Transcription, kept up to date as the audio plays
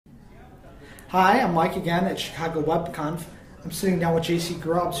Hi, I'm Mike again at Chicago WebConf. I'm sitting down with JC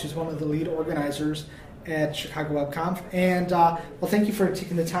Grubbs, who's one of the lead organizers at Chicago WebConf. And well, thank you for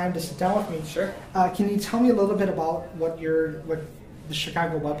taking the time to sit down with me. Sure. Can you tell me a little bit about what the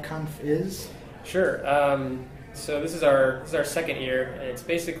Chicago WebConf is? Sure. So this is our second year, and it's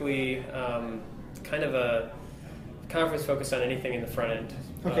basically kind of a conference focused on anything in the front end.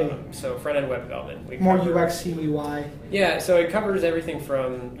 Okay. So front end web development. More UX, UI. Yeah. So it covers everything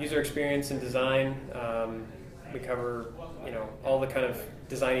from user experience and design. We cover all the kind of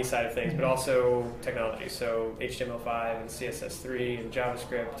designy side of things, but also technology. So HTML5 and CSS3 and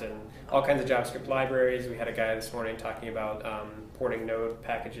JavaScript and all kinds of JavaScript libraries. We had a guy this morning talking about porting Node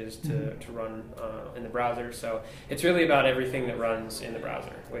packages to run in the browser. So it's really about everything that runs in the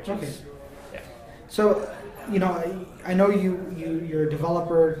browser, which is, yeah. So, I know you're a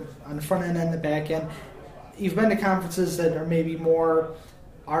developer on the front end and the back end. You've been to conferences that are maybe more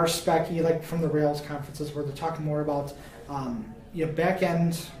RSpec-y, like from the Rails conferences, where they're talking more about back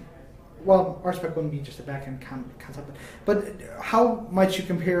end. Well, RSpec wouldn't be just a back end concept, but how might you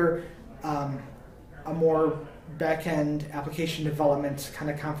compare a more back end application development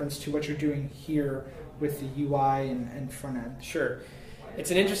kind of conference to what you're doing here with the UI and front end? Sure. It's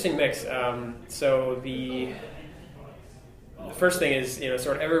an interesting mix. So the first thing is,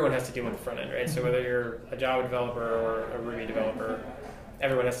 sort of everyone has to deal with the front end, right? So whether you're a Java developer or a Ruby developer,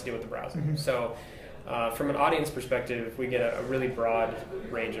 everyone has to deal with the browser. Mm-hmm. So from an audience perspective, we get a really broad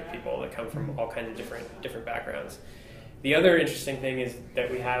range of people that come from all kinds of different backgrounds. The other interesting thing is that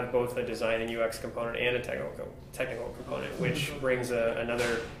we have both a design and UX component and a technical component, which brings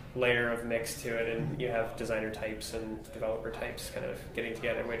another layer of mix to it, and you have designer types and developer types kind of getting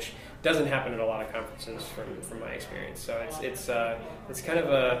together, which doesn't happen at a lot of conferences from my experience. So it's kind of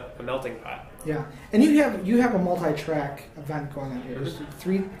a melting pot. Yeah, and you have a multi-track event going on here. There's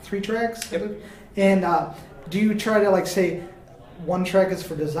three tracks. Yep. And do you try to say one track is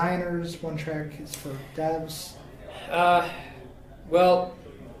for designers, one track is for devs? Well,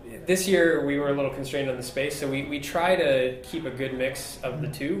 this year we were a little constrained on the space, so we try to keep a good mix of the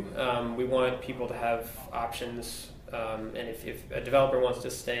two. We want people to have options, and if a developer wants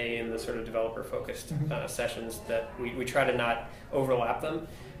to stay in the sort of developer-focused sessions, that we try to not overlap them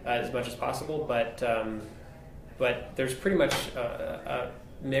as much as possible, but there's pretty much a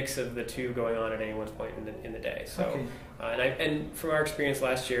mix of the two going on at any one point in the day. So, okay. And from our experience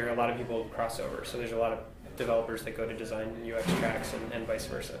last year, a lot of people cross over, so there's a lot of developers that go to design and UX tracks and vice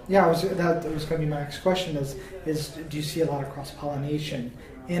versa. Yeah, that was going to be my next question is do you see a lot of cross-pollination?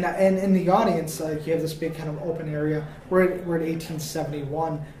 And in the audience, you have this big kind of open area. We're at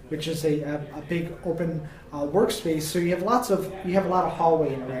 1871, which is a big open workspace, so you have a lot of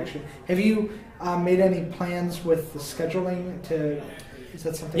hallway interaction. Have you made any plans with the scheduling to... Is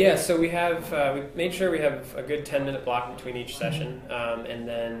that something? Yeah, so we made sure we have a good 10-minute block between each session, and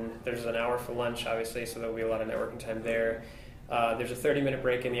then there's an hour for lunch, obviously, so there'll be a lot of networking time there. There's a 30-minute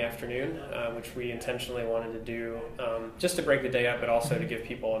break in the afternoon, which we intentionally wanted to do just to break the day up, but also to give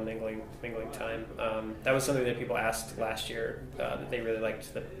people a mingling time. That was something that people asked last year, that they really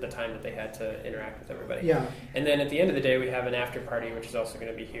liked the time that they had to interact with everybody. Yeah. And then at the end of the day, we have an after party, which is also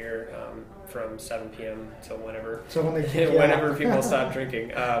going to be here from 7 p.m. till whenever people stop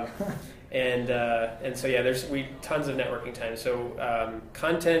drinking. And so there's tons of networking time. So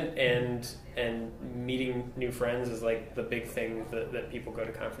content and meeting new friends is like the big thing that people go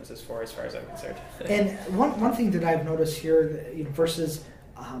to conferences for, as far as I'm concerned. And one thing that I've noticed here versus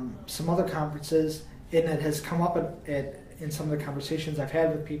some other conferences, and it has come up in some of the conversations I've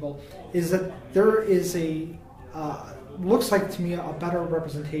had with people, is that there is looks like to me a better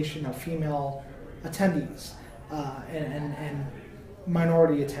representation of female attendees and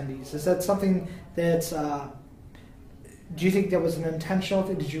minority attendees. Is that something that's do you think that was an intentional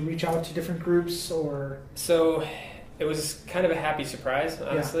thing? Did you reach out to different groups, or? So it was kind of a happy surprise,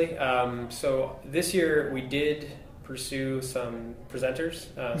 honestly. Yeah. So this year we did pursue some presenters,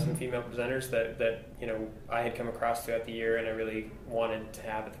 some female presenters that I had come across throughout the year and I really wanted to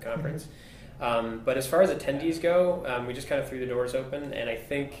have at the conference. But as far as attendees go, we just kind of threw the doors open, and I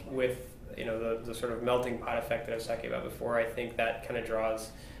think with the sort of melting pot effect that I was talking about before, I think that kind of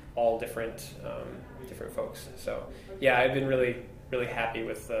draws all different folks. So yeah, I've been really, really happy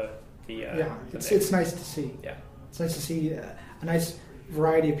with the it's nice to see. Yeah, it's nice to see a nice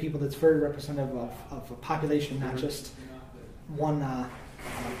variety of people that's very representative of a population, not just one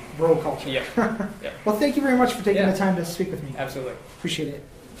bro culture. Yeah. Yeah. Well, thank you very much for taking the time to speak with me. Absolutely. Appreciate it.